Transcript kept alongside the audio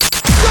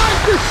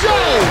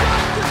show.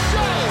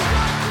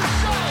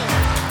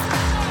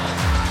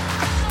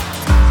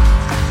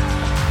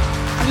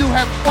 You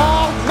have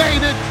all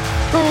made it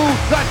to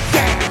the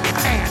dance.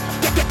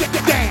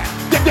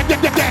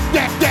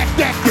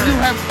 You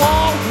have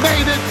all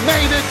made it.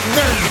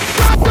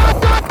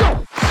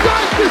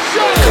 Start the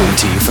show. Coming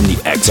to you from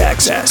the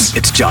X-Axis,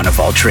 it's John of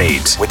All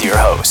Trades with your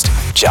host,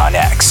 John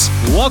X.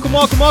 Welcome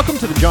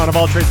to the John of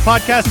All Trades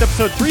podcast,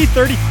 episode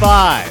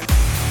 335.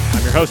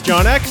 I'm your host,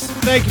 John X.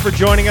 Thank you for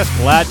joining us.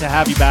 Glad to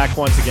have you back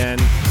once again.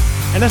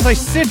 And as I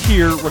sit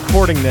here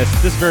recording this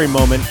very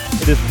moment,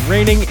 it is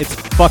raining its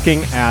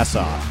fucking ass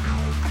off,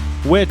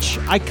 which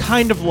I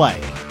kind of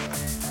like,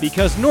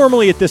 because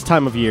normally at this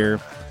time of year,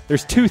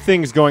 there's two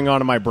things going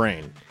on in my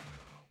brain.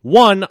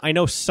 One, I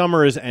know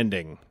summer is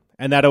ending,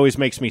 and that always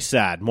makes me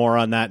sad. More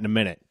on that in a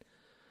minute.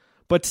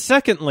 But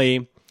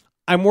secondly,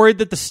 I'm worried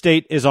that the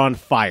state is on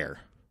fire,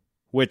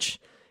 which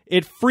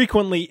it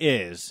frequently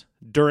is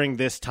during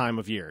this time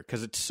of year,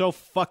 because it's so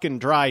fucking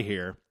dry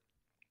here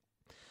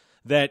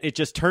that it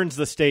just turns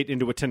the state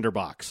into a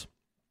tinderbox.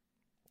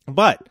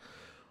 But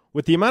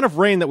with the amount of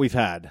rain that we've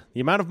had,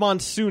 the amount of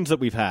monsoons that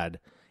we've had,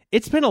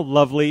 it's been a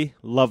lovely,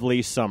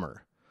 lovely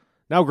summer.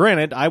 Now,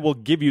 granted, I will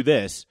give you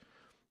this.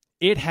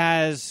 It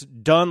has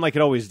done like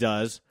it always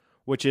does,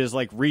 which is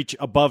like reach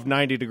above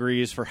 90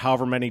 degrees for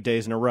however many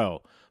days in a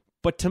row.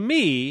 But to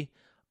me,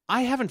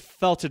 I haven't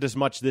felt it as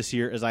much this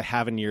year as I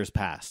have in years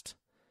past,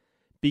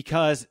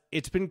 because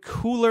it's been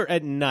cooler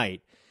at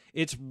night.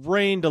 It's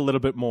rained a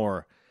little bit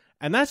more,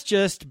 and that's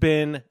just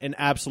been an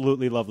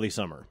absolutely lovely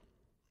summer.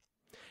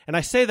 And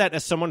I say that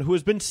as someone who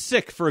has been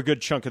sick for a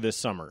good chunk of this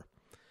summer.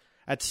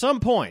 At some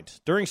point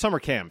during summer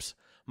camps,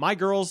 my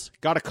girls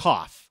got a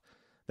cough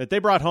that they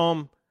brought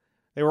home.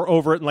 They were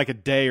over it in like a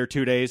day or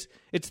 2 days.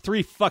 It's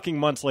 3 fucking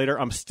months later.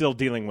 I'm still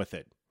dealing with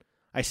it.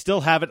 I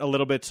still have it a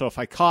little bit, so if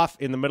I cough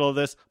in the middle of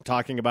this, I'm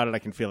talking about it, I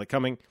can feel it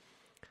coming.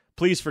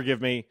 Please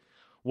forgive me.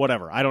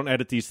 Whatever. I don't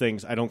edit these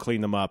things. I don't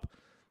clean them up.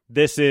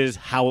 This is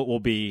how it will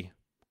be.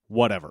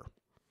 Whatever.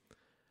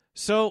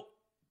 So,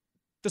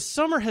 the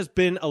summer has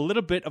been a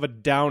little bit of a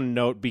down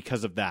note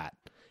because of that.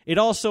 It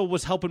also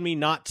was helping me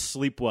not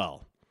sleep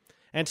well.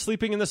 And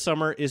sleeping in the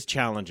summer is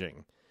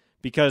challenging,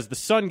 because the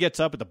sun gets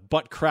up at the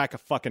butt crack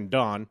of fucking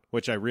dawn,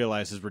 which I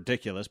realize is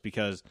ridiculous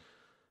because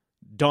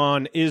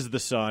dawn is the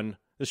sun.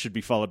 This should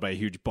be followed by a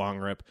huge bong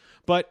rip.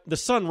 But the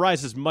sun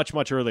rises much,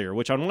 much earlier,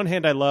 which on one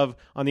hand I love,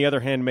 on the other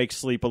hand makes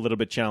sleep a little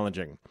bit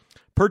challenging.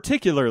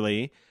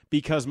 Particularly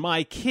because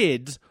my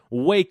kids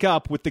wake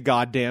up with the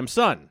goddamn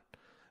sun.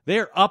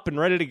 They're up and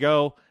ready to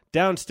go,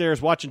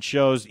 downstairs watching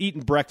shows,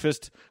 eating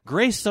breakfast.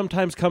 Grace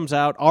sometimes comes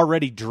out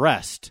already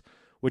dressed,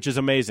 which is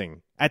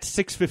amazing, at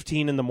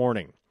 6:15 in the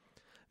morning.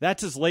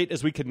 That's as late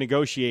as we could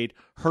negotiate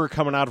her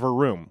coming out of her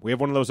room. We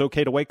have one of those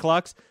okay to wait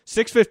clocks.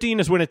 6:15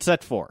 is when it's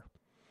set for.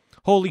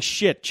 Holy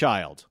shit,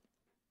 child.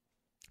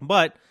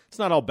 But it's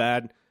not all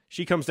bad.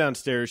 She comes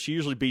downstairs. She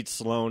usually beats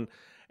Sloan,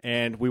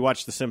 and we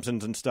watch The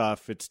Simpsons and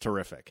stuff. It's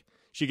terrific.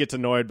 She gets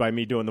annoyed by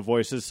me doing the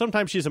voices.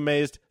 Sometimes she's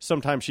amazed.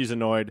 Sometimes she's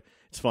annoyed.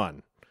 It's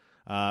fun.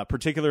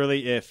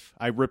 Particularly if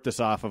I rip this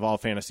off of All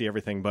Fantasy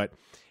Everything, but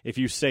if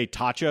you say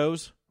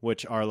tachos,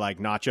 which are like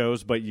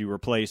nachos, but you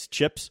replace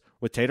chips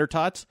with tater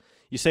tots,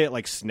 you say it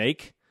like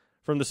Snake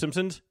from The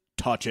Simpsons,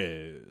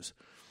 tachos.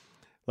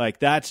 Like,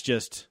 that's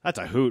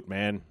a hoot,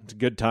 man. It's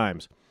good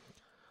times.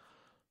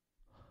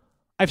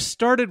 I've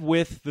started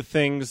with the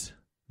things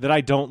that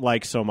I don't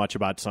like so much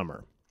about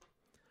summer.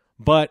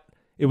 But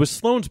it was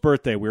Sloane's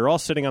birthday. We were all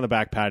sitting on the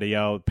back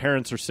patio.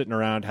 Parents are sitting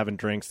around having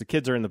drinks. The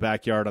kids are in the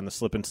backyard on the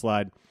slip and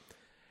slide.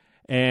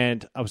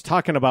 And I was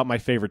talking about my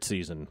favorite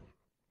season.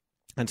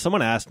 And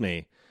someone asked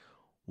me,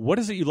 what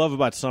is it you love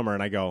about summer?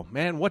 And I go,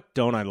 man, what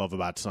don't I love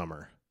about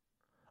summer?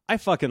 I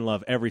fucking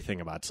love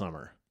everything about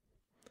summer.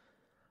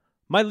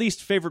 My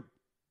least favorite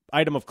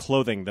item of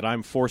clothing that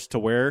I'm forced to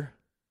wear,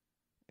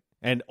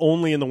 and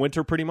only in the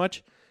winter pretty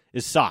much,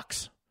 is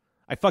socks.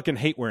 I fucking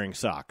hate wearing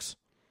socks.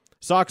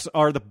 Socks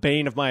are the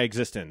bane of my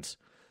existence.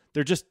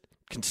 They're just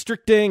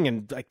constricting,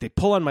 and like they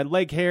pull on my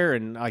leg hair,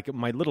 and like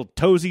my little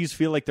toesies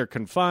feel like they're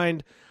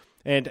confined.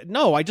 And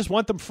no, I just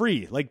want them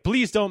free. Like,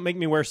 please don't make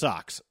me wear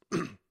socks.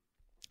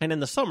 And in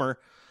the summer,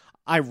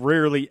 I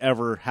rarely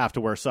ever have to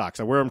wear socks.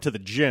 I wear them to the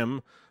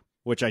gym,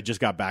 which I just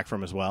got back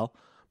from as well.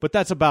 But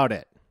that's about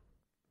it.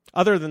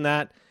 Other than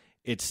that,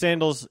 it's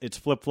sandals, it's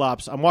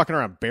flip-flops. I'm walking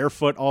around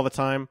barefoot all the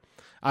time.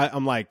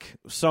 I'm like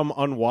some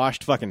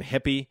unwashed fucking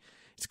hippie.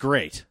 It's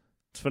great.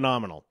 It's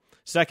phenomenal.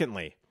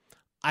 Secondly,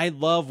 I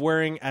love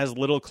wearing as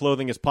little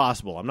clothing as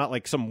possible. I'm not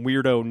like some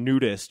weirdo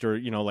nudist or,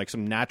 like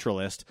some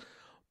naturalist.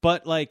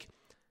 But, like,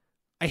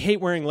 I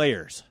hate wearing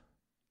layers.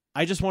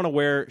 I just want to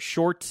wear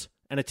shorts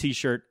and a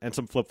t-shirt and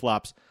some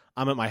flip-flops.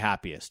 I'm at my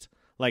happiest.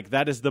 Like,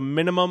 that is the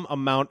minimum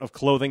amount of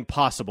clothing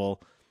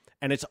possible,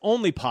 and it's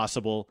only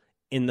possible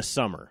in the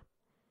summer.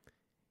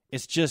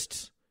 It's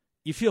just,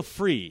 you feel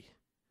free,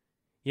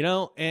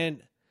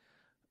 and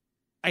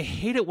I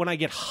hate it when I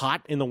get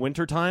hot in the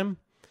wintertime,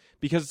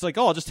 because it's like,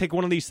 oh, I'll just take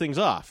one of these things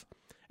off.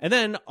 And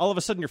then all of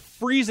a sudden you're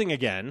freezing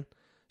again.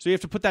 So you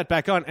have to put that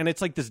back on, and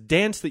it's like this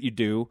dance that you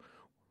do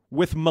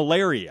with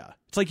malaria.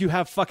 It's like you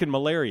have fucking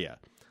malaria.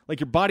 Like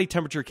your body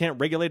temperature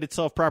can't regulate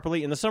itself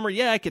properly. In the summer,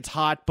 yeah, it gets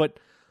hot, but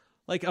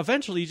like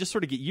eventually you just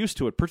sort of get used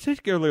to it,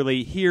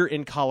 particularly here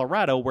in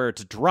Colorado where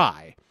it's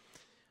dry.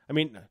 I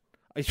mean,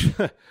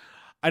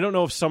 I don't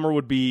know if summer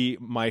would be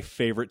my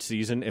favorite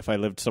season if I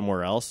lived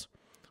somewhere else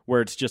where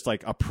it's just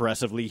like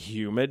oppressively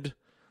humid.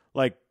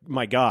 Like,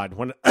 my God,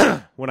 when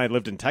when I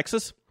lived in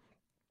Texas,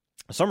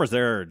 summers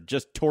there are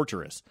just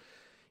torturous.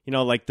 You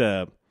know, like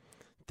the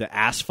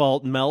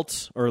asphalt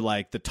melts or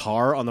like the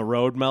tar on the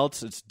road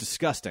melts. It's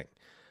disgusting.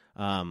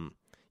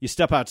 You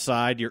step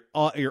outside,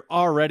 you're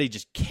already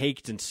just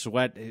caked in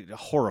sweat.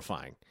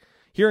 Horrifying.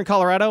 Here in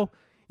Colorado,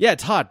 yeah,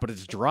 it's hot, but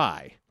it's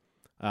dry.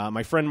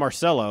 My friend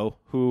Marcelo,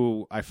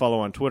 who I follow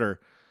on Twitter,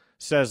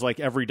 says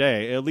like every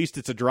day, at least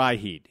it's a dry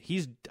heat.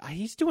 He's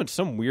doing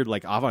some weird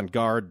like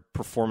avant-garde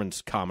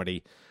performance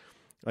comedy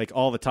like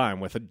all the time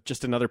with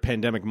just another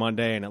Pandemic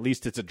Monday, and at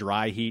least it's a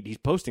dry heat. He's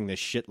posting this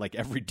shit like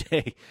every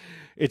day.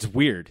 It's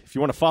weird. If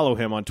you want to follow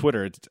him on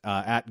Twitter, it's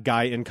at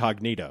Guy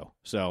Incognito.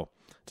 So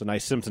it's a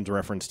nice Simpsons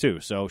reference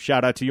too. So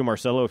shout out to you,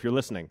 Marcelo, if you're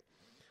listening.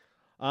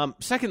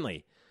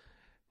 Thirdly,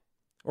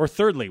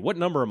 what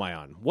number am I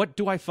on? What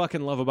do I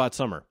fucking love about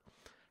summer?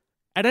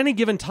 At any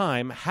given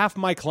time, half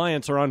my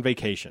clients are on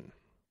vacation.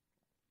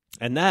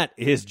 And that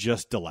is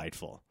just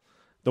delightful.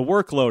 The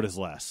workload is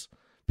less.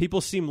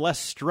 People seem less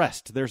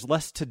stressed. There's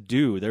less to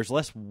do. There's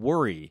less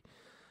worry.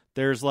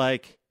 There's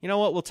like, you know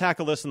what, we'll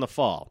tackle this in the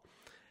fall.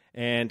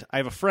 And I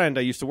have a friend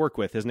I used to work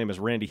with, his name is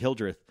Randy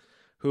Hildreth,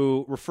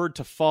 who referred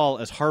to fall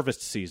as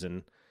harvest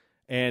season.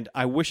 And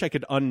I wish I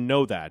could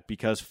unknow that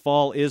because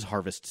fall is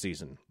harvest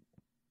season.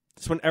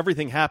 It's when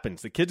everything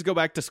happens. The kids go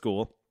back to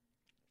school,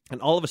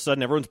 and all of a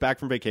sudden everyone's back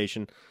from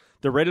vacation.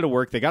 They're ready to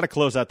work. They got to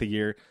close out the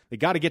year. They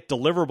got to get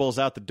deliverables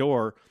out the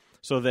door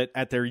so that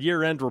at their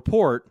year-end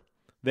report,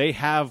 they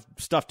have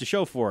stuff to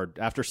show for it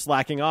after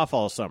slacking off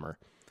all summer.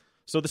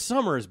 So the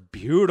summer is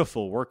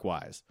beautiful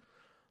work-wise.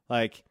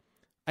 Like,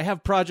 I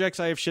have projects,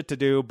 I have shit to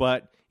do,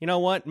 but you know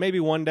what?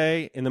 Maybe one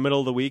day in the middle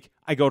of the week,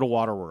 I go to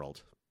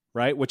Waterworld,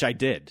 right? Which I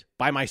did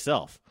by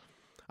myself.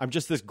 I'm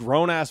just this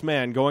grown-ass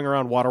man going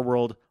around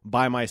Waterworld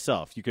by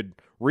myself. You could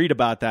read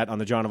about that on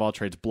the John of All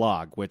Trades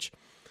blog, which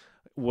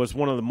was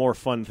one of the more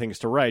fun things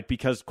to write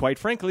because, quite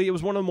frankly, it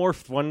was one of the more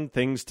fun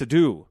things to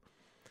do.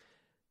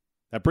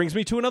 That brings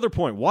me to another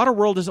point.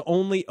 Waterworld is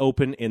only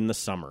open in the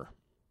summer.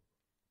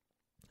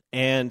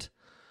 And,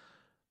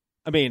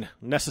 I mean,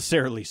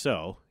 necessarily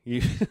so.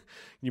 You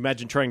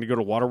imagine trying to go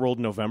to Waterworld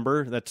in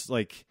November? That's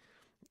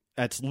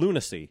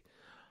lunacy.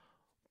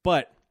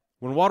 But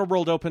when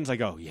Waterworld opens, I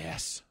go,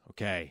 yes,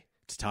 okay,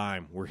 it's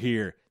time. We're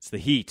here. It's the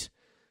heat.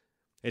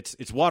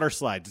 It's water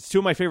slides. It's two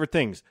of my favorite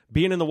things,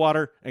 being in the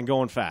water and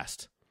going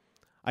fast.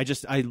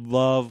 I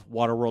love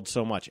Waterworld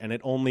so much, and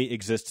it only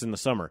exists in the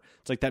summer.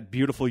 It's like that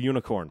beautiful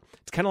unicorn.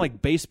 It's kind of like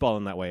baseball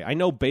in that way. I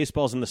know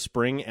baseball's in the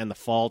spring and the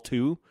fall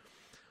too,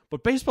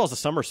 but baseball's a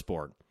summer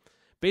sport.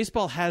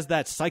 Baseball has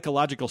that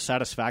psychological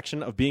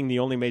satisfaction of being the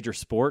only major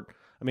sport.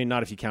 I mean,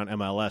 not if you count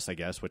MLS, I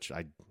guess, which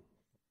I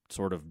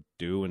sort of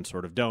do and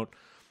sort of don't,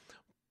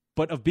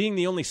 but of being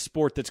the only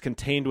sport that's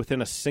contained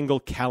within a single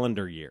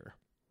calendar year,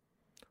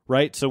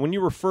 right? So when you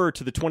refer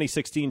to the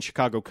 2016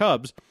 Chicago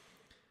Cubs,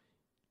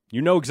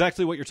 you know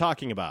exactly what you're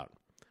talking about.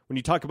 When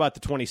you talk about the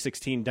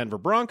 2016 Denver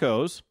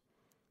Broncos,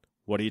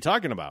 what are you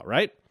talking about,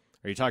 right?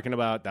 Are you talking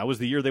about that was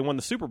the year they won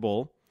the Super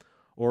Bowl?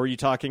 Or are you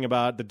talking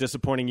about the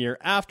disappointing year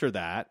after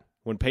that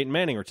when Peyton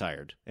Manning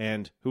retired?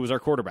 And who was our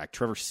quarterback?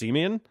 Trevor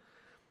Siemian?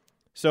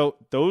 So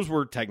those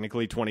were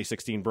technically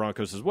 2016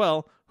 Broncos as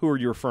well. Who are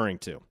you referring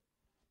to?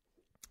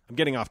 I'm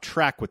getting off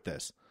track with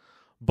this.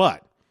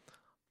 But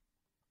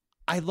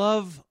I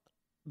love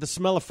the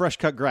smell of fresh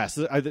cut grass.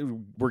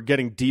 We're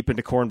getting deep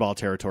into cornball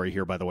territory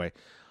here, by the way.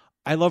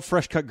 I love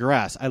fresh cut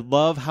grass. I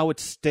love how it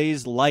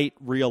stays light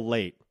real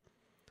late.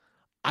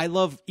 I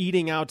love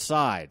eating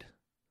outside.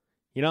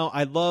 You know,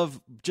 I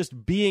love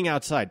just being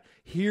outside.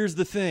 Here's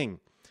the thing.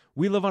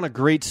 We live on a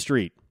great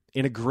street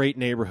in a great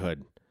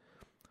neighborhood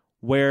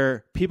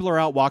where people are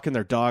out walking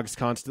their dogs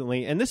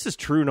constantly. And this is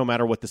true no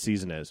matter what the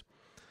season is.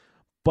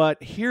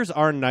 But here's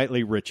our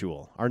nightly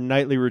ritual, our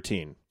nightly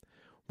routine.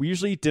 We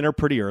usually eat dinner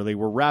pretty early.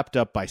 We're wrapped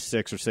up by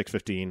 6 or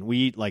 6:15. We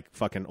eat like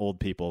fucking old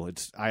people.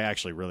 I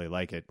actually really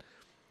like it.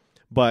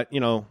 But, you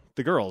know,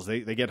 the girls,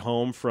 they get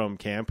home from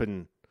camp,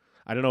 and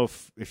I don't know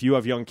if you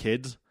have young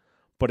kids,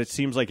 but it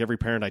seems like every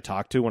parent I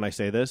talk to when I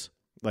say this,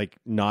 like,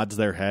 nods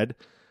their head.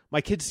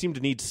 My kids seem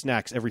to need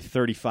snacks every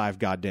 35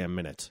 goddamn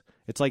minutes.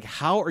 It's like,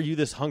 how are you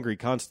this hungry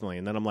constantly?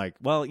 And then I'm like,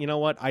 well, you know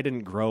what? I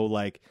didn't grow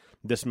like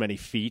this many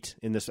feet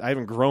in this. I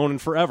haven't grown in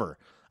forever.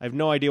 I have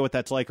no idea what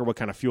that's like or what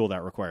kind of fuel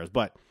that requires,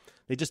 but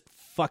they just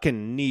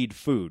fucking need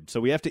food.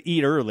 So we have to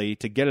eat early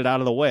to get it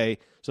out of the way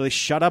so they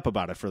shut up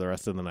about it for the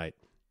rest of the night.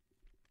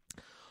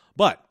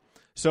 But,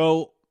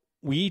 so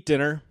we eat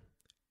dinner,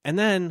 and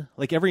then,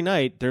 like, every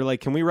night, they're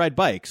like, can we ride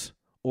bikes?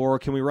 Or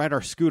can we ride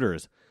our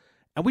scooters?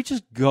 And we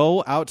just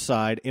go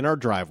outside in our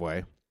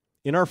driveway,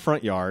 in our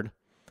front yard,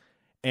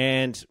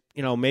 And,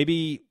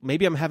 maybe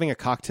I'm having a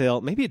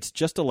cocktail. Maybe it's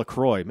just a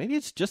LaCroix. Maybe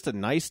it's just a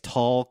nice,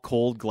 tall,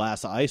 cold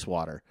glass of ice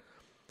water.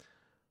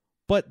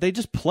 But they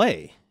just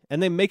play,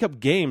 and they make up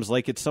games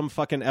like it's some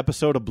fucking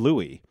episode of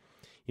Bluey.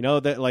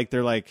 That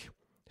they're like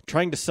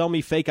trying to sell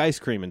me fake ice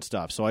cream and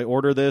stuff. So I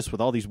order this with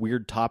all these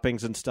weird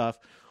toppings and stuff.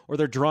 Or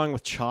they're drawing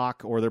with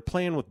chalk, or they're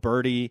playing with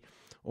Birdie.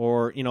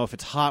 Or, if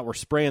it's hot, we're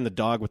spraying the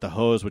dog with the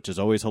hose, which is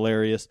always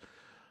hilarious.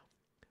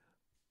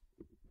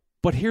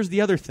 But here's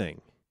the other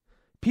thing.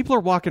 People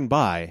are walking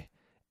by,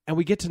 and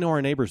we get to know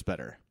our neighbors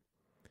better.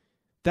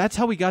 That's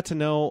how we got to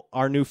know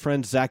our new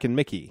friends, Zach and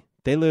Mickey.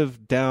 They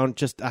live down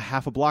just a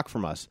half a block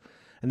from us.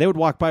 And they would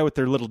walk by with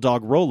their little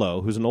dog,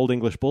 Rolo, who's an old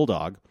English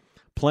bulldog,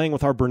 playing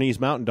with our Bernese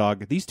Mountain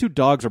Dog. These two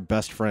dogs are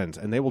best friends,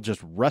 and they will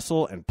just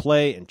wrestle and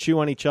play and chew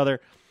on each other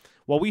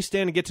while we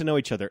stand and get to know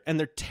each other. And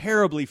they're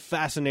terribly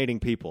fascinating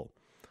people.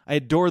 I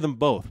adore them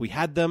both. We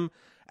had them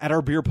at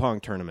our beer pong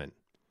tournament.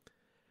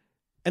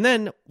 And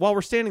then, while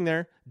we're standing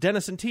there,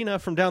 Dennis and Tina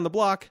from down the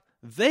block,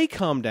 they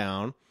come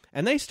down,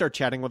 and they start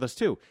chatting with us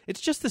too.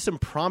 It's just this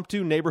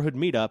impromptu neighborhood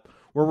meetup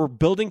where we're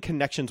building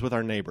connections with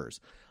our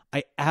neighbors.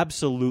 I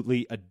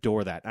absolutely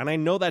adore that. And I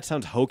know that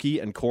sounds hokey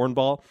and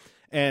cornball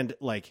and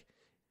like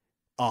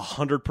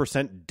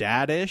 100%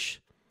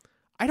 dad-ish.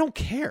 I don't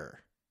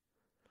care.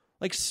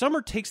 Like,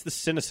 summer takes the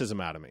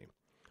cynicism out of me.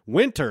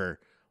 Winter,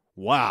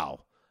 wow.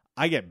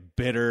 I get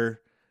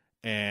bitter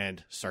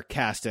and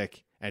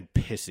sarcastic and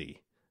pissy.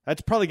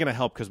 That's probably going to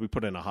help because we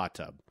put in a hot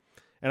tub.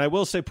 And I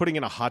will say putting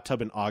in a hot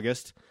tub in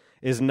August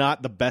is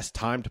not the best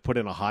time to put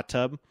in a hot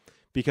tub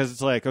because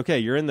it's like, okay,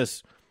 you're in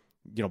this,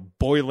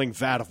 boiling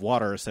vat of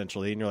water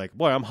essentially. And you're like,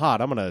 boy, I'm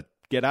hot. I'm going to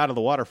get out of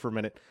the water for a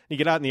minute. And you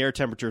get out and the air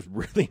temperature is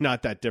really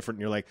not that different.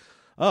 And you're like,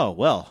 oh,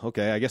 well,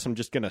 okay, I guess I'm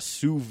just going to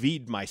sous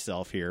vide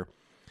myself here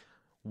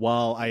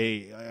while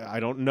I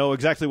don't know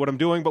exactly what I'm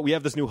doing, but we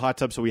have this new hot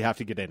tub, so we have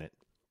to get in it.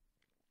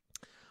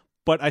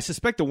 But I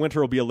suspect the winter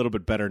will be a little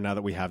bit better now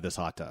that we have this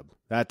hot tub.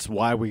 That's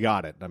why we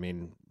got it. I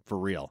mean, for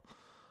real.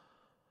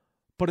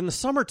 But in the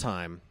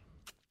summertime,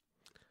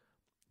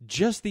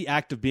 just the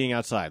act of being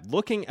outside,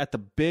 looking at the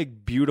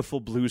big, beautiful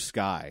blue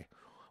sky,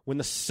 when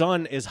the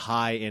sun is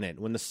high in it,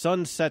 when the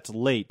sun sets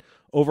late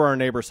over our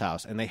neighbor's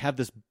house, and they have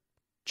this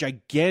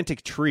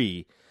gigantic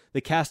tree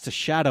that casts a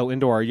shadow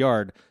into our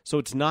yard, so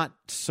it's not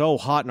so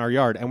hot in our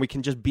yard, and we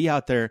can just be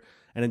out there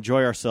and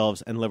enjoy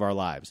ourselves and live our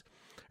lives.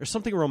 There's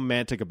something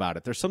romantic about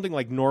it. There's something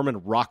like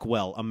Norman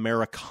Rockwell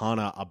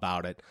Americana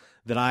about it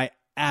that I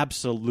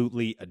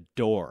absolutely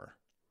adore.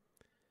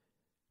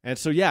 And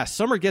so, yeah,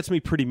 summer gets me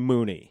pretty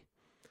moony.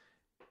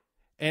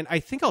 And I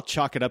think I'll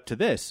chalk it up to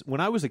this. When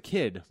I was a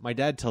kid, my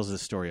dad tells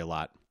this story a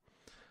lot.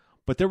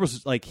 But there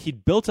was,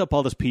 he'd built up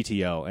all this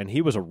PTO, and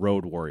he was a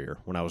road warrior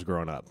when I was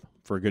growing up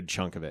for a good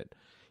chunk of it.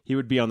 He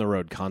would be on the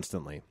road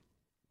constantly.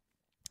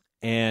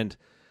 And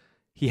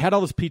he had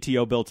all this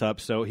PTO built up,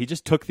 so he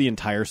just took the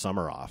entire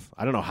summer off.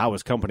 I don't know how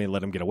his company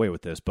let him get away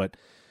with this, but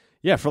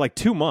yeah, for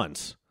 2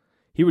 months,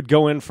 he would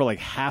go in for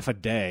half a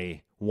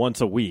day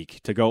once a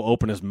week to go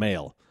open his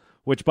mail,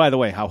 which, by the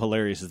way, how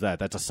hilarious is that?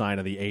 That's a sign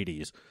of the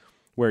 80s,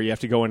 where you have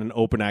to go in and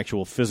open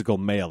actual physical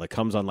mail that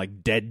comes on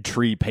dead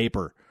tree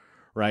paper,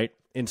 right?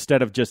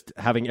 Instead of just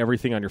having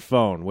everything on your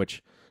phone,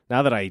 which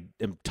now that I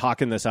am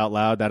talking this out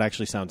loud, that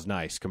actually sounds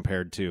nice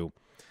compared to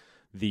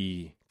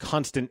the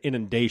constant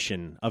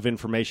inundation of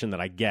information that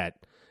I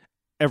get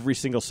every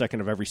single second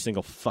of every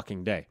single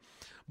fucking day.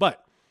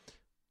 But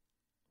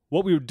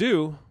what we would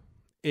do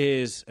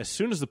is, as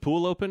soon as the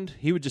pool opened,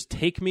 he would just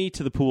take me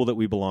to the pool that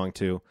we belonged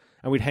to,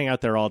 and we'd hang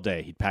out there all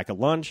day. He'd pack a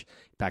lunch,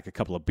 he'd pack a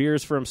couple of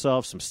beers for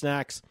himself, some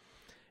snacks,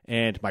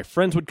 and my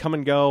friends would come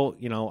and go.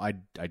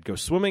 I'd go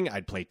swimming,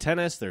 I'd play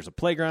tennis. There's a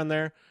playground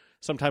there.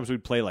 Sometimes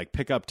we'd play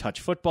pickup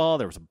touch football.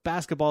 There was a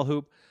basketball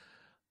hoop.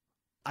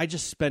 I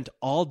just spent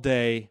all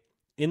day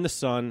in the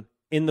sun,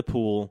 in the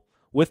pool,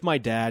 with my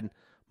dad.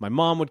 My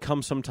mom would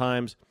come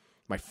sometimes.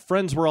 My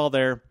friends were all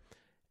there.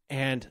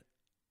 And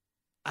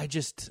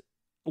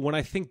when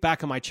I think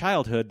back on my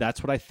childhood,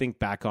 that's what I think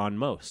back on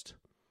most.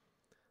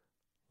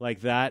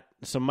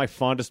 Some of my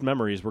fondest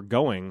memories were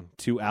going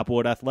to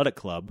Applewood Athletic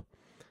Club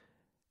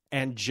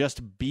and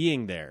just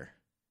being there.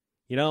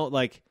 No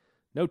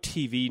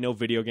TV, no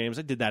video games.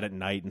 I did that at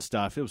night and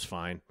stuff. It was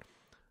fine.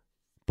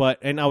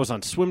 And I was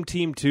on swim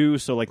team too,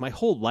 so my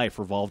whole life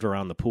revolved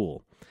around the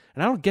pool.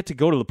 And I don't get to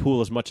go to the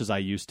pool as much as I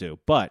used to.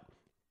 But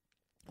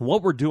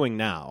what we're doing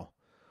now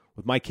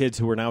with my kids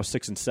who are now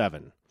 6 and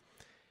 7,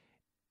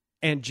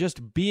 and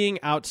just being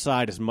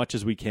outside as much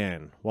as we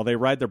can while they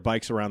ride their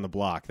bikes around the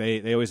block.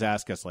 They always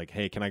ask us,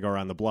 hey, can I go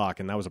around the block?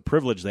 And that was a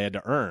privilege they had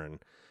to earn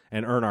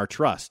our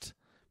trust.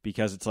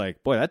 Because it's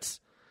boy, that's...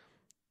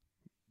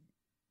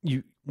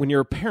 When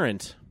you're a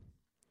parent,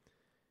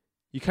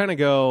 you kind of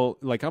go,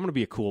 I'm going to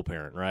be a cool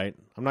parent, right?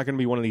 I'm not going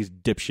to be one of these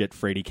dipshit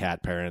fraidy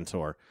cat parents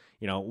or,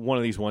 one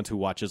of these ones who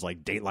watches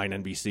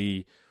Dateline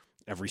NBC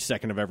every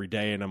second of every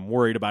day and I'm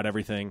worried about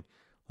everything.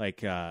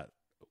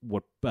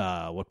 What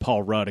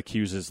Paul Rudd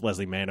accuses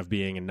Leslie Mann of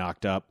being and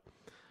Knocked Up.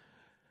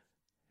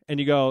 and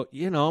you go,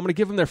 I'm going to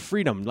give them their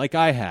freedom like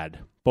I had.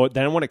 But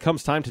then when it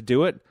comes time to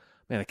do it,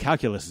 man, the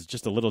calculus is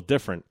just a little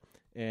different,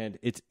 and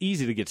it's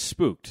easy to get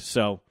spooked.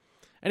 So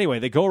anyway,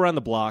 they go around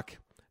the block.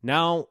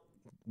 Now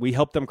we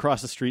help them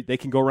cross the street. They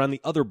can go around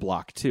the other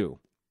block too.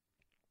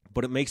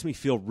 But it makes me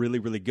feel really,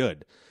 really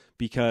good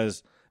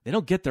because they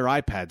don't get their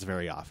iPads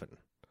very often,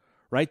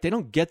 right? They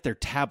don't get their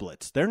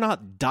tablets. They're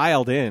not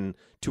dialed in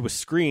to a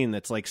screen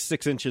that's like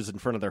 6 inches in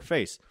front of their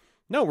face.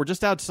 No, we're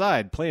just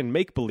outside playing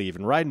make-believe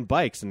and riding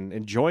bikes and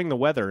enjoying the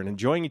weather and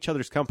enjoying each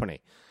other's company.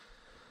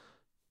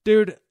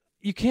 Dude,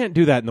 you can't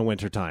do that in the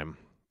wintertime,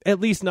 at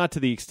least not to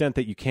the extent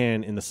that you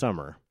can in the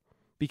summer,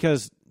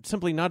 because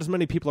simply not as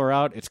many people are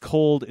out. It's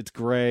cold, it's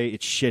gray,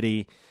 it's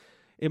shitty.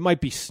 It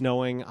might be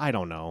snowing. I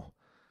don't know.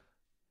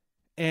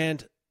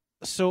 And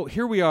so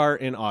here we are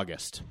in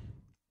August,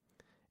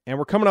 and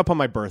we're coming up on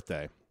my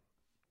birthday.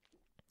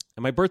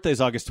 And my birthday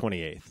is August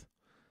 28th.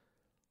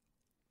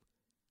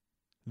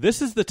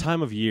 This is the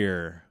time of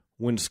year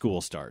when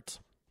school starts.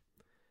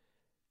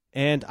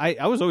 And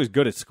I was always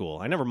good at school.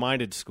 I never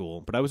minded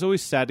school, but I was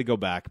always sad to go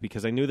back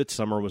because I knew that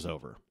summer was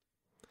over.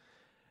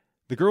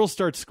 The girls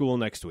start school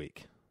next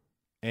week,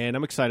 and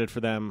I'm excited for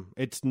them.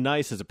 It's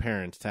nice as a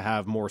parent to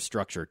have more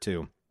structure,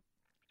 too.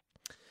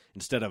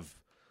 Instead of,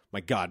 my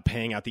God,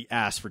 paying out the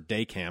ass for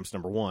day camps,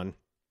 number one.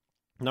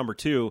 Number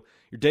two,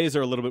 your days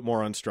are a little bit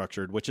more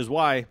unstructured, which is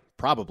why,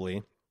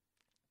 probably,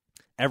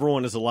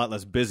 everyone is a lot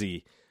less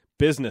busy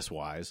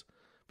business-wise,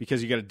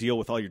 because you got to deal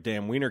with all your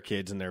damn wiener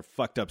kids and their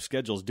fucked up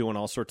schedules doing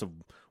all sorts of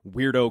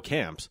weirdo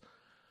camps.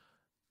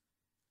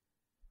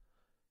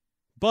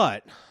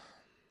 But,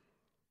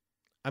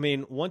 I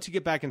mean, once you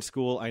get back in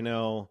school, I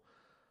know,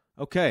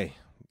 okay,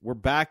 we're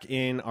back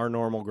in our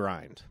normal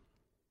grind.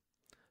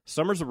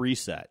 Summer's a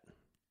reset.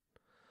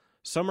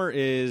 Summer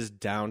is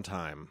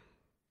downtime.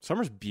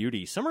 Summer's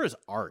beauty. Summer is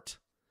art,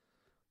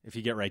 if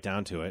you get right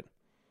down to it.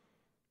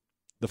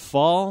 The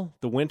fall,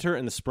 the winter,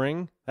 and the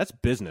spring, that's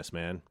business,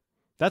 man.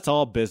 That's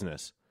all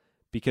business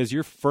because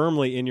you're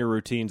firmly in your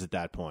routines at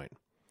that point.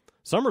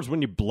 Summer's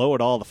when you blow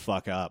it all the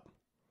fuck up.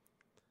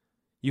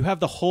 You have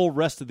the whole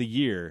rest of the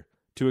year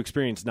to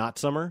experience not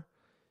summer.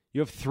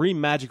 You have 3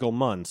 magical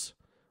months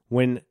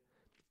when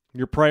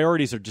your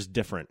priorities are just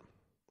different.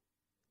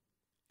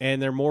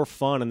 And they're more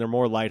fun and they're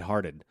more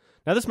lighthearted.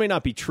 Now, this may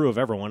not be true of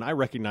everyone. I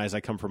recognize I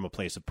come from a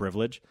place of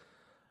privilege.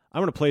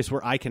 I'm in a place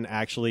where I can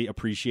actually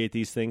appreciate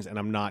these things and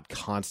I'm not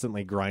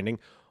constantly grinding,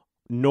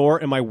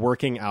 nor am I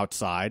working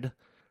outside,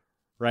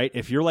 right?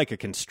 If you're like a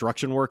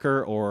construction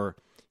worker or,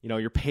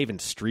 you're paving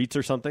streets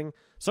or something,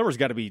 summer's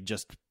got to be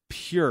just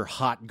pure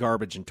hot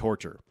garbage and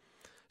torture.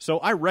 So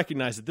I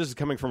recognize that this is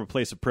coming from a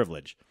place of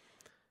privilege.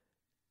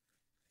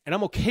 And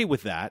I'm okay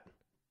with that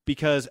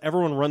because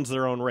everyone runs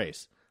their own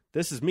race.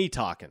 This is me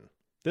talking.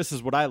 This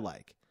is what I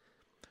like.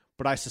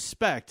 But I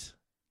suspect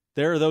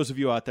there are those of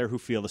you out there who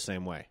feel the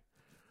same way.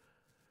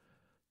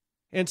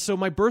 And so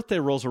my birthday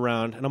rolls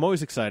around, and I'm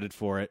always excited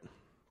for it.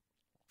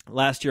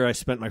 Last year, I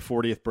spent my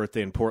 40th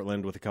birthday in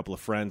Portland with a couple of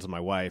friends and my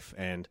wife,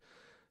 and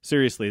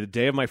seriously, the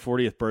day of my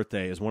 40th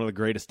birthday is one of the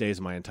greatest days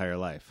of my entire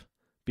life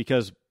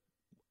because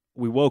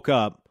we woke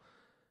up,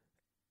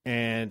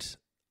 and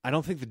I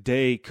don't think the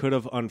day could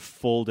have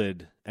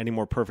unfolded any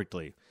more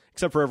perfectly,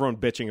 except for everyone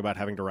bitching about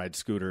having to ride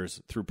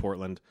scooters through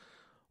Portland.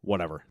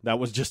 Whatever. That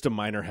was just a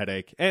minor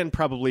headache and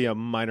probably a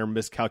minor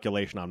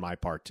miscalculation on my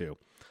part, too.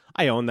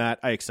 I own that.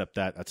 I accept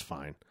that. That's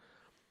fine.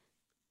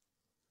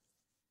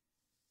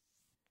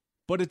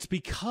 But it's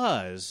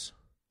because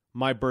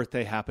my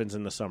birthday happens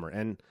in the summer.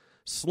 And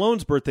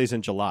Sloane's birthday's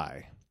in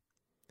July.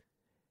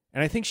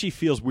 And I think she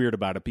feels weird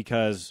about it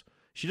because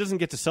she doesn't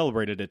get to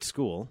celebrate it at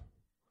school.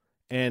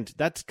 And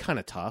that's kind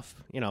of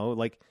tough.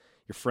 Like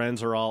your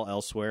friends are all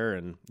elsewhere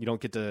and you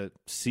don't get to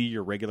see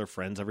your regular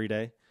friends every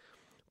day.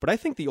 But I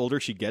think the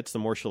older she gets, the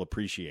more she'll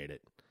appreciate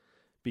it.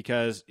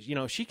 Because,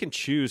 she can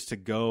choose to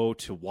go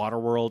to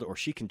Waterworld or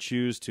she can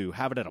choose to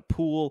have it at a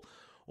pool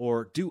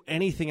or do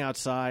anything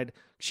outside.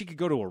 She could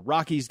go to a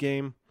Rockies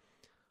game.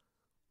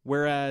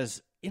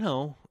 Whereas,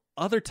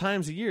 other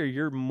times a year,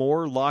 you're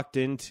more locked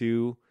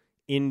into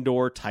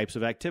indoor types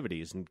of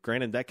activities. And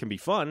granted, that can be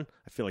fun.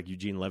 I feel like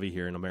Eugene Levy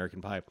here in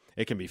American Pie.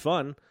 It can be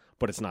fun,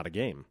 but it's not a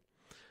game.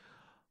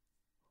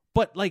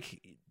 But,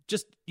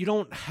 just you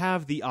don't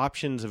have the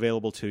options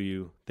available to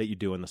you that you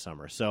do in the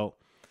summer. So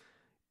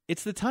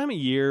it's the time of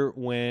year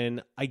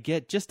when I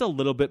get just a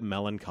little bit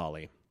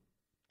melancholy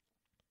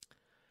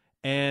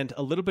and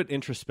a little bit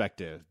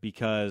introspective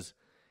because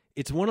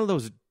it's one of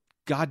those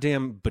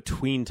goddamn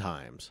between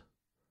times,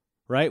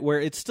 right?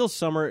 Where it's still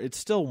summer, it's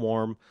still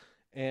warm.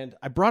 And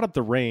I brought up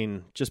the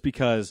rain just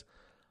because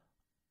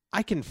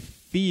I can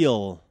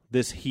feel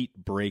this heat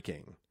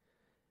breaking.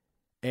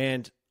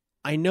 And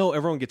I know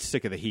everyone gets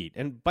sick of the heat.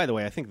 And by the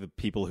way, I think the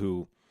people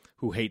who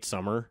hate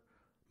summer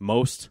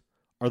most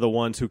are the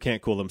ones who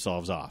can't cool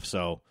themselves off.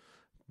 So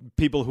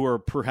people who are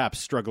perhaps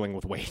struggling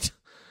with weight.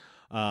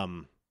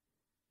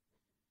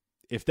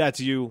 If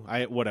that's you,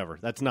 whatever.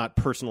 That's not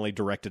personally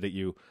directed at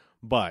you.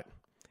 But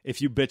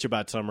if you bitch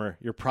about summer,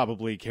 you're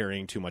probably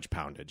carrying too much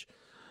poundage.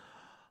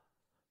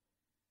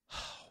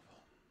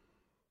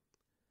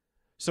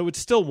 So it's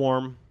still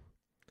warm.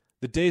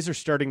 The days are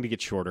starting to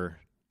get shorter,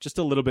 just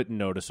a little bit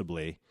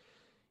noticeably.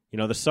 You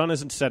know, the sun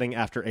isn't setting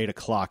after 8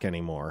 o'clock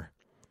anymore.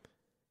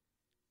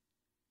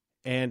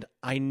 And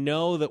I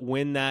know that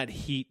when that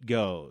heat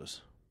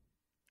goes,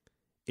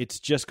 it's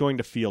just going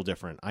to feel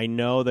different. I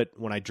know that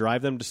when I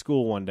drive them to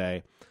school one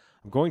day,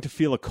 I'm going to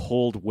feel a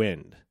cold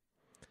wind.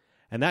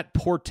 And that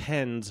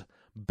portends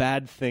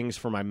bad things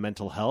for my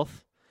mental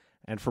health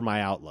and for my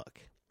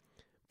outlook.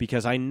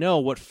 Because I know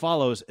what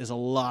follows is a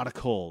lot of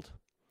cold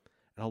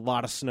and a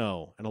lot of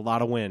snow and a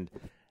lot of wind.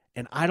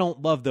 And I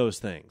don't love those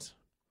things.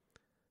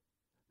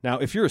 Now,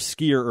 if you're a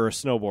skier or a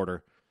snowboarder,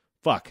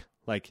 fuck,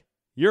 like,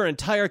 your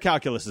entire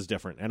calculus is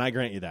different, and I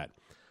grant you that.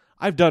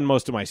 I've done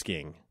most of my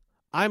skiing.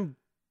 I'm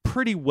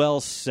pretty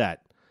well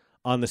set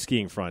on the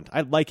skiing front.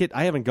 I like it.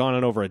 I haven't gone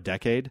in over a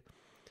decade.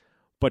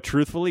 But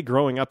truthfully,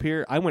 growing up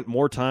here, I went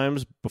more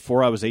times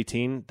before I was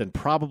 18 than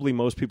probably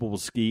most people will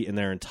ski in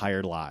their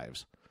entire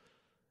lives.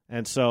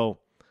 And so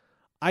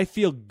I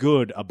feel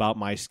good about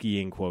my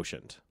skiing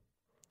quotient.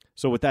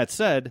 So with that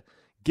said,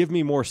 give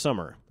me more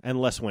summer and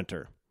less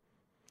winter.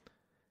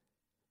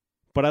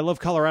 But I love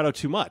Colorado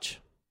too much.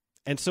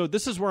 And so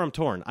this is where I'm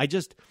torn.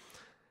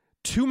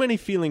 Too many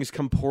feelings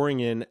come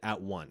pouring in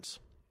at once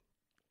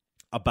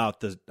about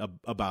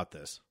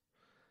this.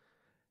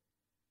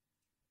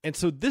 And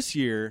so this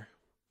year,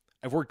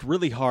 I've worked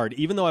really hard,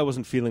 even though I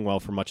wasn't feeling well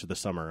for much of the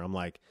summer. I'm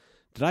like,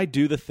 did I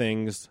do the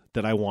things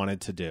that I wanted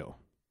to do?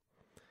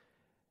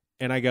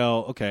 And I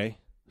go, okay,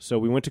 so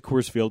we went to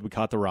Coors Field. We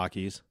caught the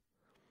Rockies.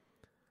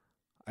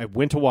 I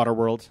went to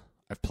Waterworld.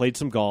 I've played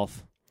some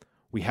golf.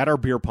 We had our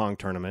beer pong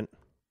tournament.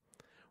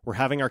 We're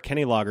having our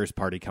Kenny Loggers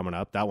party coming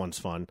up. That one's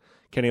fun.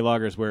 Kenny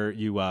Loggers, where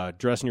you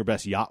dress in your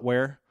best yacht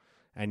wear,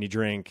 and you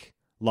drink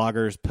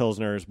lagers,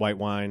 pilsners, white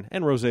wine,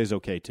 and rosé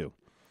okay too.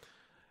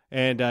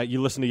 And you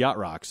listen to yacht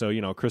rock. So,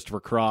 you know, Christopher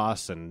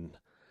Cross and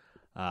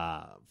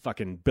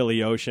fucking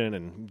Billy Ocean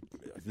and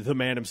the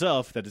man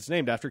himself that it's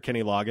named after,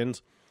 Kenny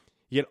Loggins.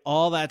 You get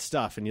all that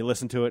stuff, and you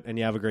listen to it, and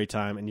you have a great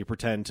time, and you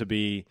pretend to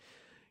be,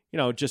 you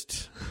know,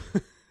 just...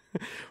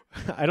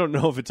 I don't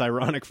know if it's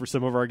ironic for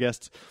some of our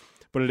guests,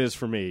 but it is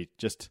for me,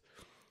 just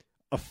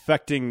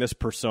affecting this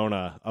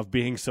persona of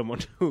being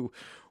someone who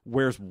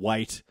wears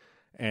white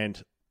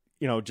and,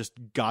 you know, just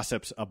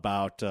gossips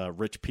about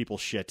rich people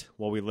shit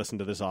while we listen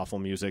to this awful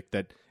music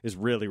that is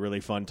really,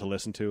 really fun to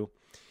listen to.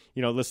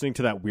 You know, listening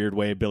to that weird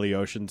way Billy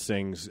Ocean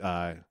sings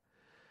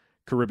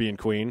Caribbean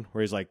Queen,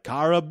 where he's like,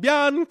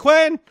 Caribbean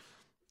Queen!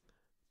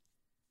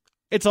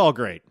 It's all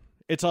great.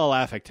 It's all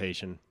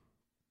affectation.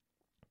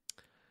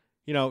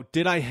 You know,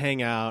 did I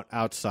hang out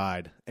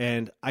outside?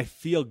 And I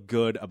feel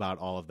good about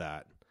all of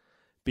that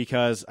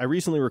because I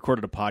recently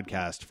recorded a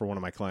podcast for one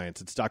of my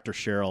clients. It's Dr.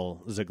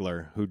 Cheryl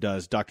Ziegler, who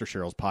does Dr.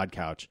 Cheryl's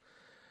Podcouch.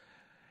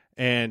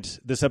 And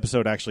this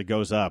episode actually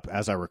goes up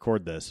as I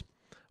record this.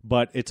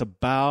 But it's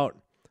about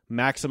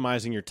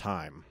maximizing your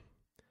time.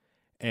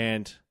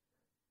 And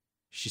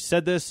she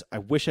said this. I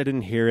wish I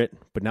didn't hear it,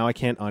 but now I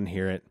can't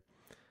unhear it.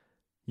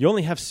 You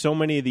only have so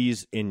many of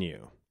these in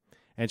you.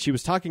 And she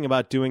was talking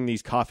about doing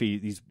these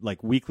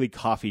like weekly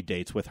coffee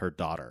dates with her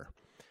daughter.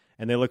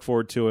 And they look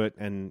forward to it.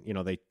 And, you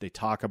know, they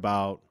talk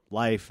about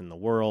life and the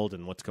world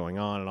and what's going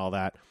on and all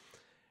that.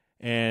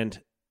 And,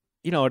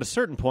 you know, at a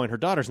certain point, her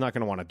daughter's not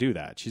going to want to do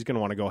that. She's going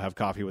to want to go have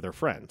coffee with her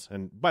friends.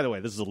 And by the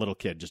way, this is a little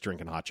kid just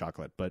drinking hot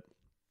chocolate. But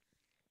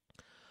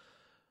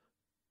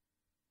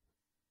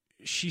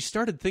she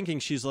started thinking,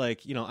 she's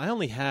like, you know, I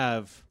only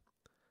have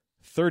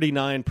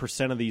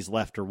 39% of these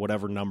left or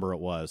whatever number it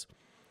was.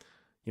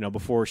 You know,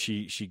 before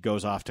she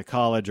goes off to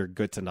college or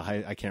gets into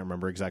high, I can't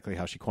remember exactly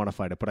how she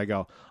quantified it, but I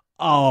go,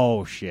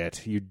 oh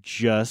shit, you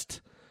just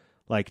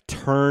like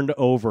turned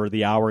over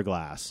the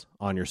hourglass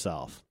on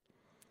yourself.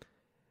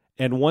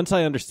 And once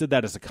I understood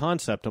that as a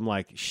concept, I'm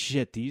like,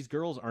 shit, these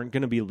girls aren't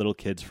going to be little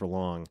kids for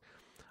long.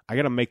 I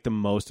got to make the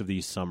most of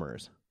these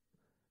summers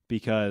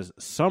because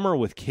summer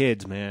with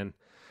kids, man,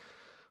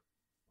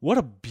 what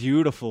a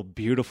beautiful,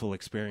 beautiful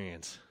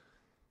experience.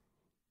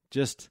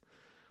 Just...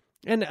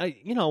 And,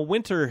 you know,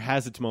 winter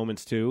has its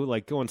moments, too,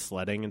 like going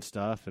sledding and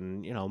stuff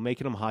and, you know,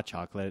 making them hot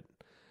chocolate.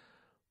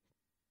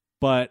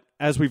 But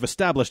as we've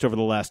established over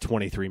the last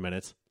 23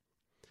 minutes,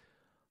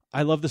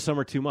 I love the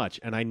summer too much,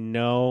 and I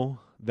know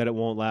that it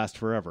won't last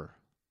forever.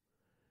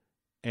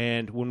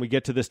 And when we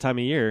get to this time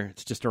of year,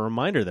 it's just a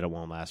reminder that it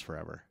won't last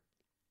forever.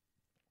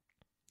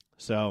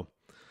 So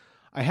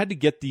I had to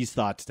get these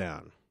thoughts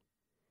down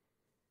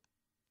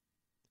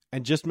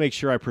and just make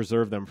sure I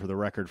preserve them for the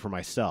record for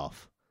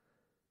myself.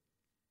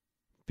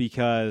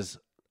 Because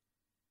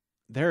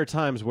there are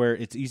times where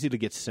it's easy to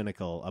get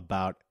cynical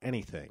about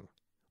anything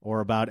or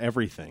about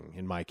everything,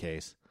 in my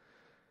case.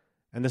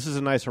 And this is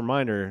a nice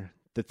reminder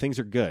that things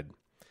are good.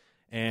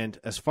 And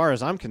as far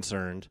as I'm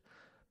concerned,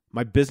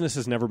 my business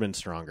has never been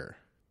stronger.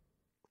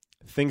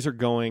 Things are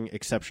going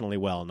exceptionally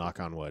well, knock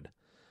on wood.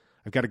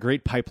 I've got a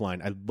great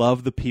pipeline. I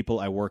love the people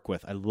I work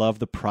with. I love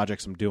the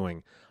projects I'm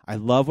doing. I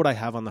love what I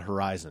have on the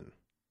horizon.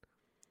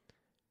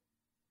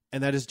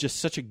 And that is just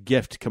such a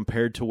gift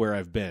compared to where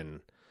I've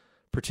been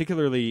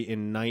particularly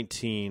in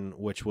 19,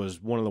 which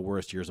was one of the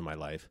worst years of my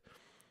life,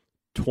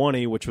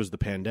 20, which was the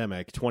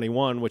pandemic,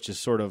 21, which is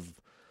sort of,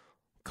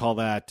 call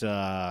that,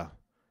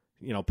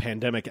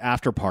 pandemic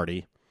after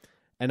party,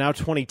 and now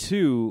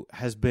 22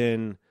 has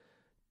been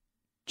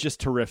just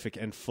terrific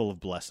and full of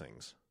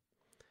blessings.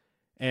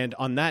 And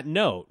on that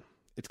note,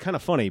 it's kind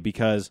of funny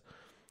because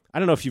I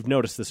don't know if you've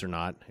noticed this or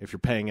not, if you're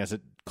paying as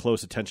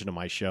close attention to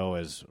my show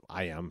as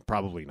I am,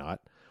 probably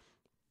not.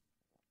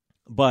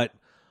 But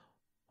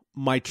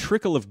my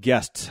trickle of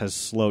guests has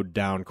slowed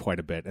down quite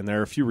a bit, and there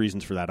are a few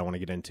reasons for that I want to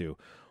get into.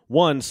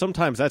 One,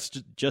 sometimes that's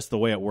just the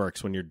way it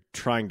works when you're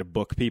trying to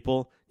book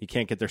people. You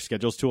can't get their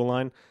schedules to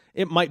align.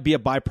 It might be a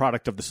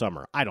byproduct of the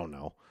summer. I don't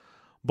know.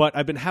 But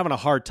I've been having a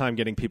hard time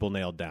getting people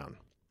nailed down.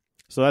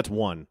 So that's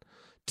one.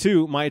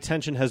 Two, my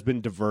attention has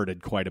been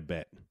diverted quite a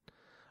bit.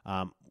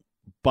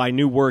 By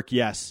new work,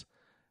 yes.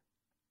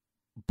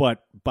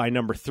 But by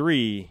number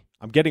three,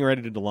 I'm getting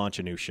ready to launch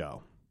a new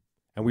show.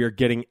 And we are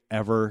getting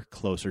ever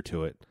closer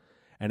to it.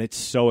 And it's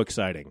so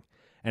exciting.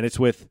 And it's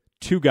with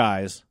two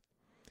guys.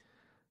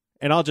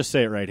 And I'll just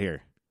say it right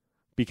here,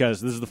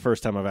 because this is the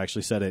first time I've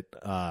actually said it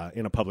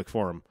in a public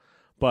forum.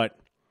 But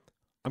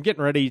I'm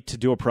getting ready to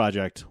do a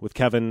project with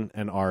Kevin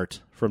and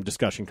Art from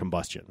Discussion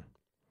Combustion.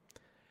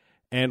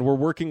 And we're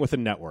working with a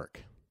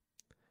network,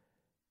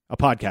 a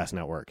podcast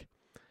network.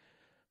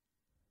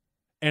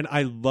 And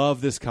I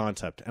love this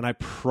concept, and I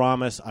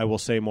promise I will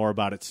say more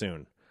about it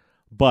soon.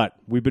 But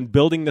we've been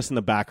building this in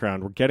the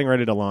background. We're getting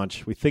ready to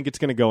launch. We think it's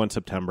going to go in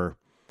September.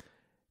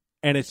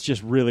 And it's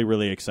just really,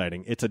 really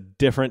exciting. It's a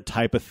different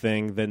type of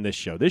thing than this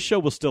show. This show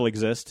will still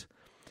exist.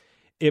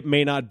 It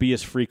may not be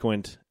as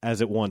frequent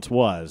as it once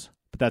was,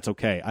 but that's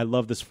okay. I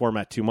love this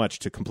format too much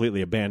to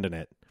completely abandon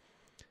it.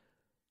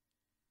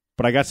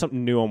 But I got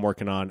something new I'm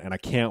working on, and I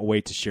can't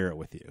wait to share it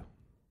with you.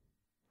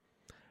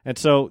 And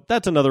so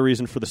that's another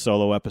reason for the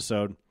solo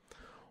episode.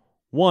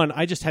 One,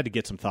 I just had to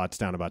get some thoughts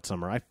down about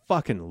summer. I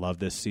fucking love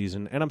this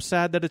season, and I'm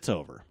sad that it's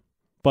over.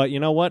 But you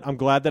know what? I'm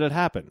glad that it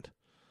happened.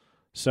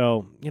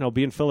 So,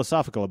 being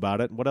philosophical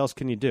about it, what else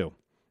can you do?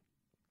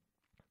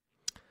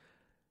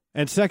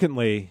 And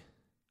secondly,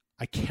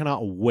 I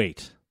cannot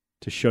wait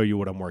to show you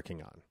what I'm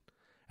working on.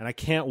 And I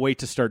can't wait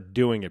to start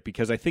doing it,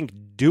 because I think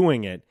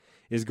doing it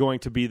is going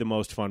to be the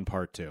most fun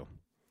part too.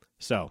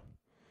 So,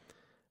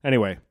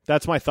 anyway,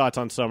 that's my thoughts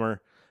on summer.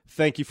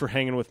 Thank you for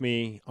hanging with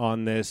me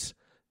on this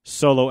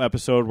solo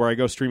episode where I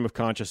go stream of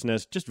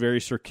consciousness, just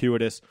very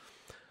circuitous.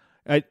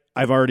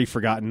 I've already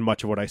forgotten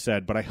much of what I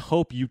said, but I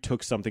hope you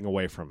took something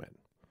away from it.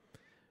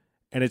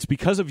 And it's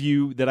because of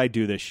you that I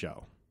do this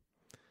show.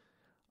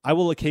 I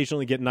will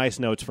occasionally get nice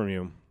notes from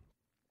you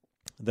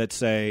that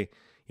say,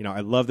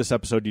 I love this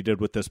episode you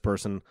did with this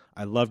person.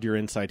 I loved your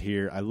insight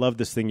here. I love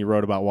this thing you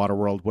wrote about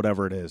Waterworld,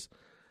 whatever it is.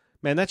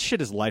 Man, that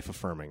shit is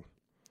life-affirming.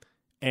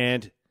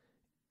 And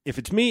if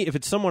it's me, if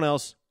it's someone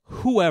else,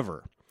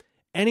 whoever,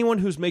 anyone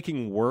who's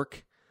making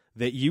work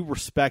that you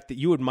respect, that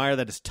you admire,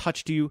 that has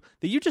touched you,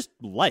 that you just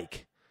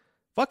like,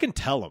 fucking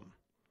tell them.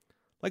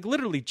 Like,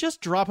 literally,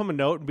 just drop them a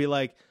note and be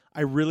like,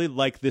 I really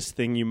like this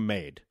thing you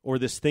made, or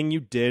this thing you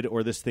did,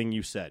 or this thing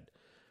you said.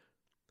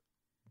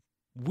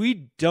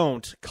 We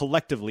don't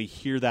collectively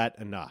hear that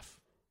enough.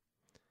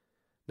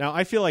 Now,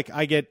 I feel like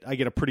I get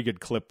a pretty good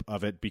clip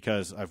of it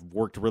because I've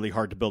worked really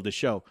hard to build this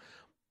show.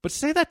 But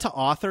say that to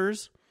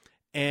authors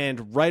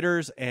and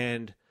writers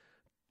and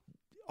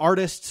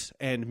artists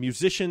and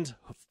musicians,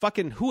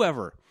 fucking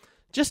whoever.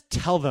 Just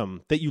tell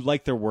them that you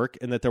like their work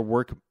and that their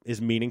work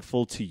is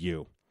meaningful to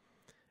you.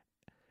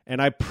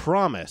 And I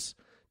promise,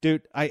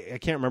 dude, I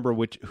can't remember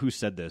who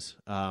said this.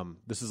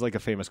 This is like a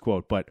famous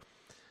quote, but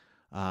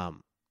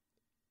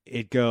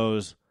it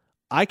goes,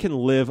 I can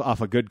live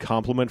off a good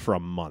compliment for a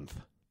month.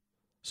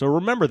 So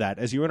remember that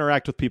as you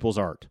interact with people's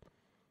art.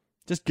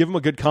 Just give them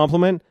a good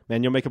compliment,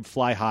 man, you'll make them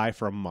fly high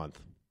for a month.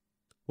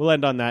 We'll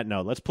end on that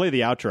note. Let's play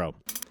the outro.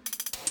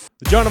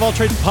 The John of All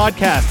Trades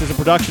podcast is a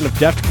production of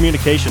Deft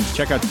Communications.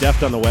 Check out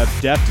Deft on the web.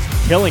 Deft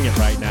is killing it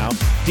right now.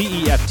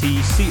 DEFTCOM.us.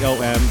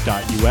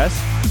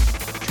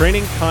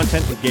 Training,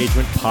 content,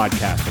 engagement,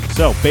 podcasting.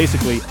 So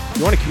basically, if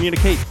you want to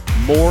communicate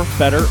more,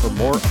 better, or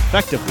more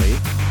effectively,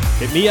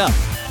 hit me up.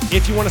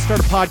 If you want to start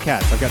a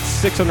podcast, I've got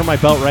 6 under my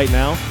belt right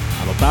now.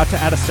 I'm about to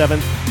add a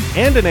 7th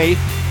and an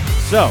 8th.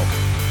 So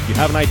if you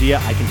have an idea,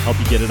 I can help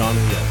you get it on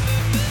the wheel.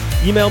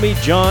 Email me,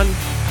 John,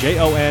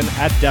 Jon,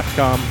 at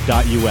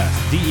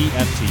deftcom.us,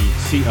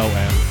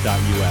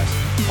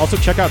 DEFTCOM.us. Also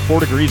check out 4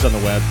 Degrees on the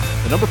web,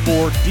 the number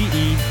 4,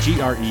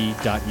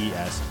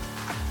 DEGRE.es.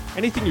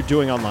 Anything you're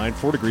doing online,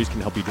 4 Degrees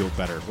can help you do it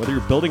better. Whether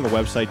you're building a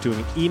website, doing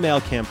an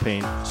email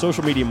campaign,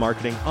 social media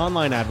marketing,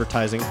 online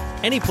advertising,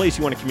 any place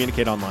you want to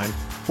communicate online,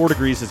 4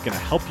 Degrees is going to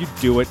help you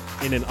do it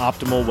in an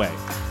optimal way.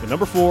 The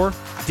number 4,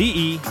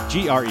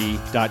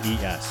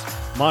 DEGRE.es.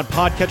 I'm on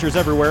podcatchers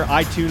everywhere,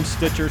 iTunes,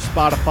 Stitcher,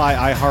 Spotify,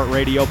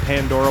 iHeartRadio,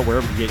 Pandora,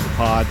 wherever you get your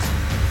pods.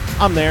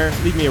 I'm there.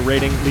 Leave me a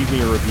rating. Leave me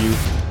a review.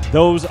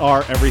 Those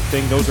are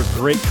everything. Those are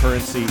great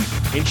currency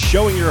in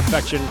showing your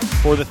affection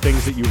for the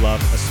things that you love,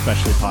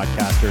 especially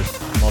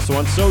podcasters. I'm also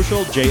on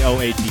social.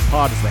 JOAT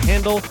Pod is the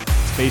handle.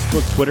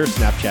 Facebook, Twitter,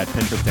 Snapchat,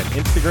 Pinterest,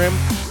 and Instagram.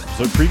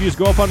 Episode previews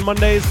go up on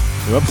Mondays.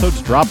 New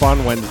episodes drop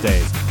on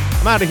Wednesdays.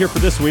 I'm out of here for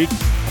this week.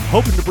 I'm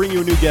hoping to bring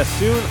you a new guest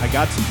soon. I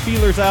got some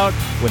feelers out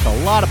with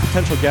a lot of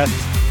potential guests.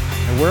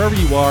 And wherever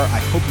you are, I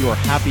hope you are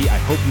happy. I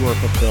hope you are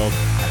fulfilled.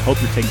 I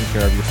hope you're taking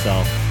care of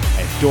yourself.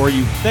 I adore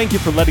you. Thank you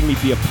for letting me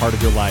be a part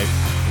of your life.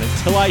 And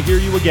until I hear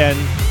you again,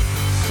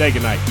 say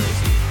goodnight,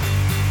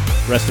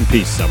 Gracie. Rest in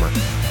peace, Summer.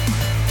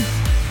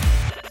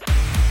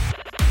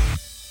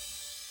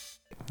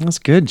 That's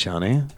good, Johnny.